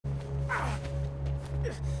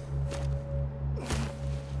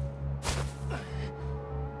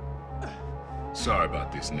Sorry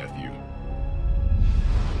about this, nephew.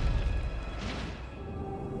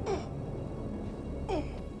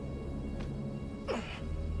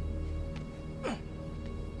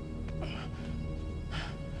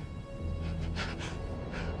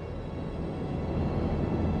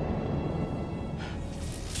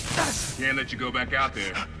 Can't let you go back out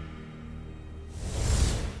there.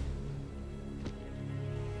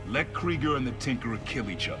 Let Krieger and the Tinkerer kill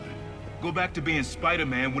each other. Go back to being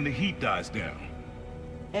Spider-Man when the heat dies down.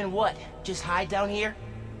 And what? Just hide down here?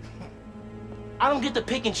 I don't get to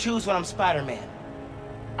pick and choose when I'm Spider-Man.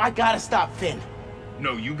 I gotta stop Finn.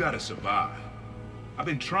 No, you gotta survive. I've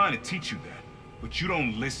been trying to teach you that, but you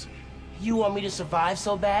don't listen. You want me to survive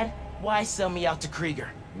so bad? Why sell me out to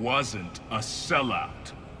Krieger? Wasn't a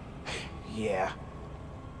sellout. Yeah.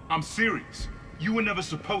 I'm serious. You were never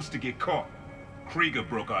supposed to get caught. Krieger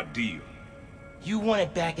broke our deal. You want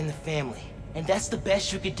it back in the family, and that's the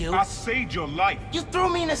best you could do? I saved your life. You threw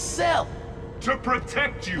me in a cell! To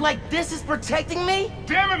protect you! Like this is protecting me?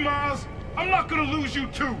 Damn it, Miles! I'm not gonna lose you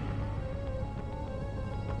too!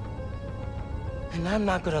 And I'm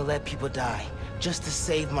not gonna let people die just to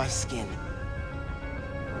save my skin.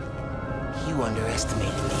 You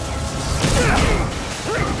underestimated me.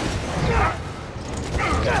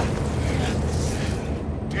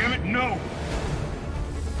 Damn it, no!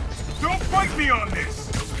 Don't fight me on this!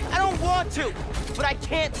 I don't want to, but I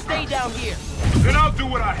can't stay down here. Then I'll do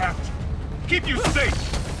what I have to. Keep you safe!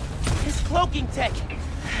 His cloaking tech.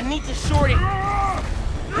 I need to short it.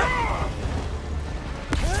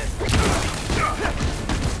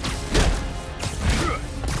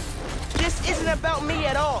 This isn't about me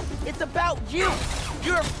at all. It's about you.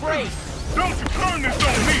 You're afraid. Don't you turn this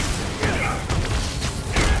on me!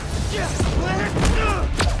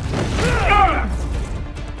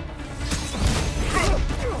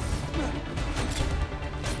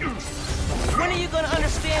 When are you gonna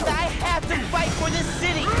understand that I have to fight for this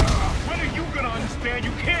city? When are you gonna understand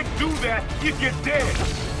you can't do that if you're dead?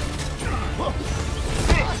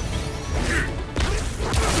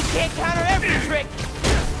 You can't counter every trick.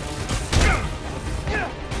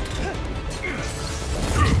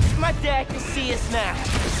 My dad can see us now.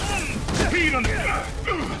 Pete on the...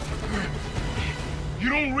 You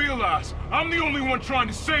don't realize I'm the only one trying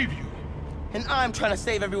to save you. And I'm trying to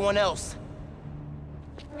save everyone else.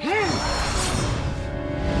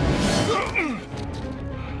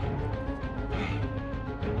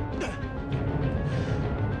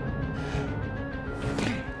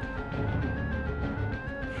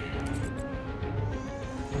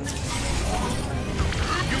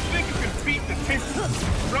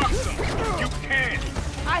 Rock them. You can.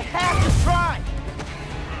 I have to try.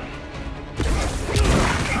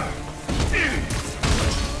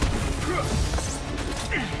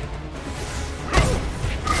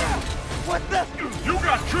 What the? You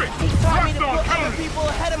got tricked. He taught me to put other people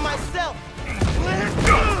ahead of myself.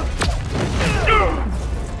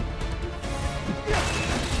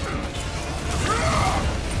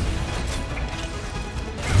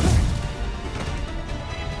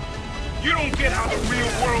 You don't get how the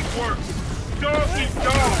real world works. Dog eat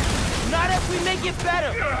dog. Not if we make it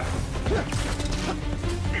better.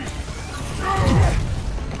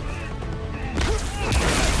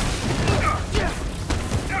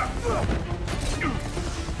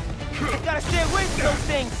 You gotta stay away from those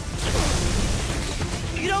things.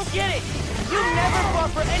 You don't get it. You never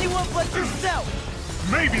fought for anyone but yourself.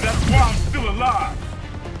 Maybe that's why I'm still alive.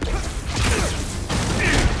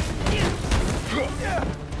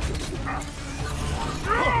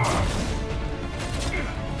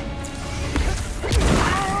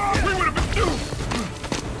 We would have been doomed!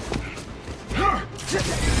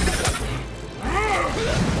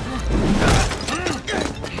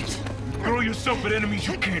 Throw yourself at enemies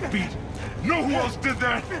you can't beat. Know who else did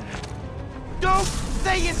that? Don't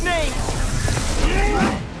say his name!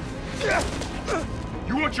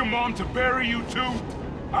 You want your mom to bury you too?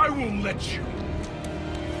 I won't let you.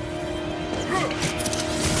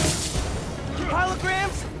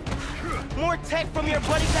 Holograms? More tech from your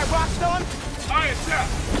buddies at Rockstone? I attack!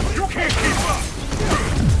 You can't keep up!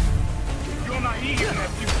 You're naive,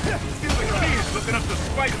 nephew. Still a kid looking up to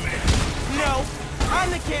Spider-Man. No, I'm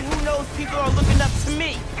the kid who knows people are looking up to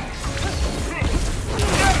me.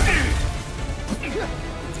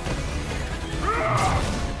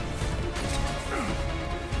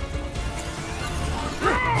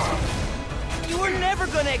 You were never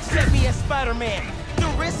gonna accept me as Spider-Man. The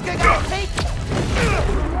risk I gotta take?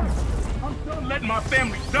 I'm done letting my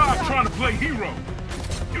family die trying to play hero.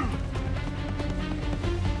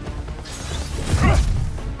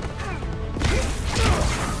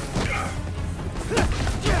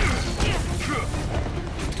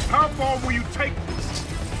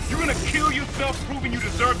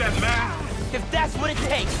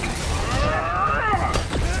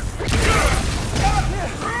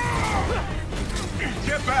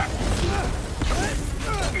 Step back.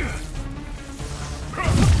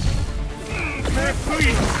 Man,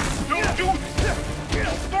 please, don't do this.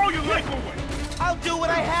 You'll throw your life away. I'll do what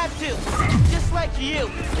I have to, just like you.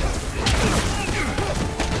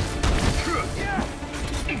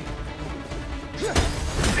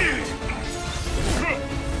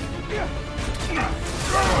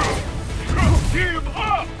 Give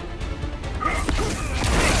up!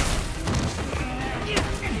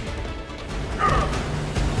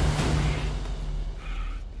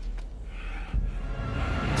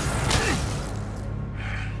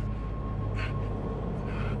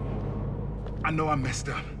 I know I messed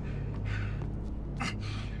up.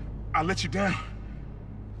 I let you down.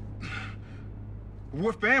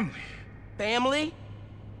 We're family. Family?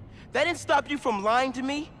 That didn't stop you from lying to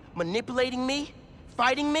me, manipulating me,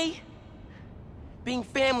 fighting me? Being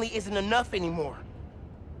family isn't enough anymore.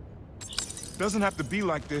 Doesn't have to be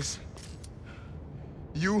like this.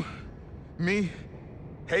 You, me,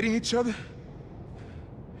 hating each other?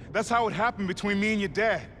 That's how it happened between me and your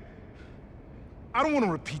dad. I don't want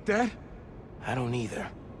to repeat that. I don't either.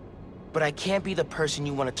 But I can't be the person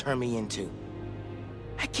you want to turn me into.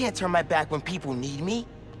 I can't turn my back when people need me.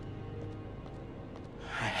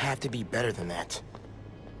 I have to be better than that.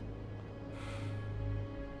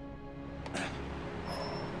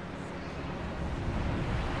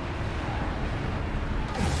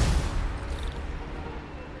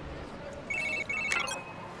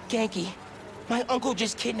 Genki, my uncle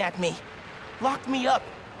just kidnapped me. Locked me up.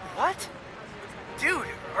 What? Dude,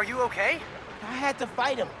 are you okay? I had to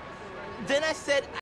fight him. Then I said